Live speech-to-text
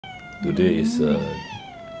Today is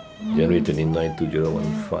January 29,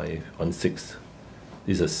 2015, 16.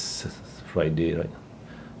 This is Friday, right?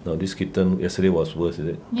 Now this kitten yesterday was worse,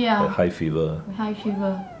 is it? Yeah. Like high fever. High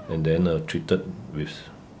fever. And then treated with,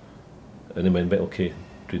 and then went back okay.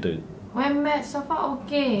 Treated. Went back so far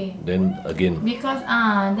okay. Then again. Because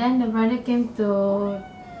then the brother came to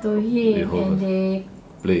him and they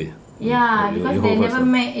play. Yeah, because they never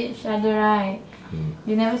met each other, right? Mm.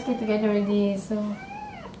 They never stay together already, so.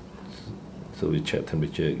 So we check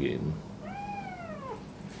temperature again.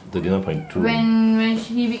 39.2. When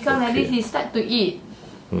he become like this, he start to eat.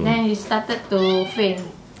 Then he started to faint.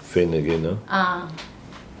 Faint again, no?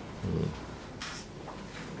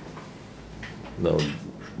 Now,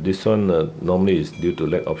 this one normally is due to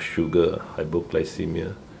lack of sugar,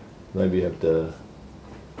 hypoglycaemia. Now we have the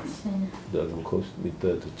glucose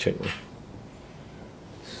meter to check.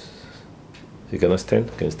 He cannot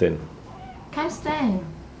stand? Can stand? Can't stand.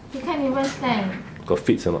 He can't even stand. Got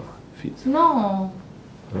fits or not? Fits? No.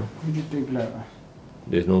 Huh?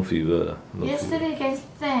 There's no fever. No Yesterday he can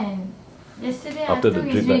stand. Yesterday after I took the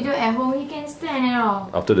his drip, video at home, he can stand at all.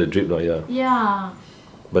 After the drip, yeah. Yeah.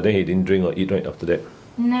 But then he didn't drink or eat right after that.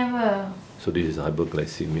 Never. So this is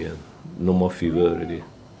hypoglycemia. No more fever already.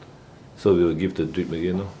 So we will give the drip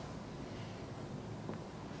again, no?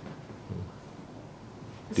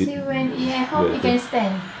 See, when he at home, he can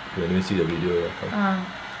stand. Let me see the video.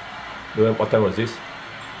 What time was this?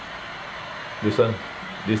 This one?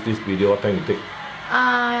 This video, what time you take?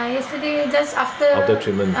 Yesterday, just after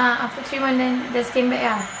treatment. After treatment, then just came back.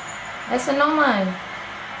 Yeah, that's a normal.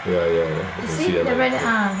 Yeah. You see the brother?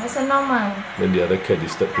 That's a normal. Then the other cat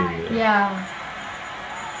disturbed him. Yeah.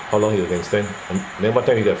 How long he can stand? And then what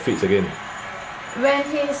time he got fits again? When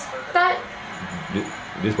he start.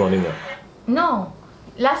 This morning, No.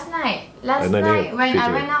 Last night when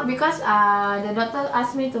I went out, because the doctor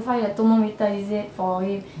asked me to find a thermometer, is it, for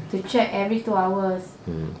him to check every 2 hours.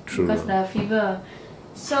 True. Because the fever.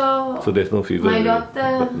 So there's no fever. My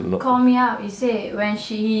doctor called me up. He said when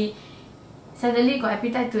he suddenly got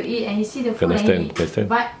appetite to eat and he see the food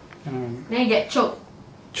but then he get choked.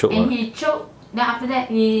 He choked. Then after that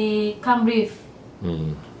he can't breathe.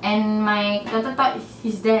 And my doctor thought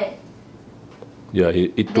he's dead. Yeah,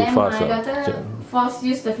 he eat too fast. Then my doctor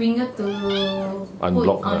use the finger to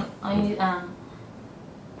unblock on his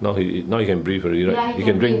Now he can breathe already, right? Yeah, he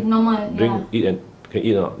can drink. Normal. Eat and can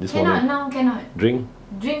eat or not this morning? Now cannot. Drink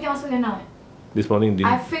Also cannot. This morning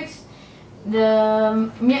didn't. I fixed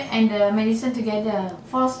the milk and the medicine together.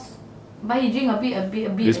 First, but he drink a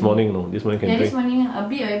bit. This morning, no. This morning can drink. This morning a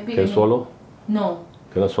bit. Can swallow? No.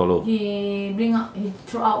 Cannot swallow. He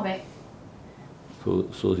throw out back.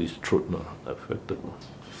 So his throat now affected.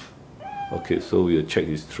 Okay, so we'll check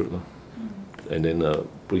his throat now. And then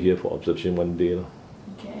put here for observation 1 day.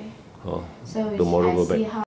 Okay. Tomorrow go back.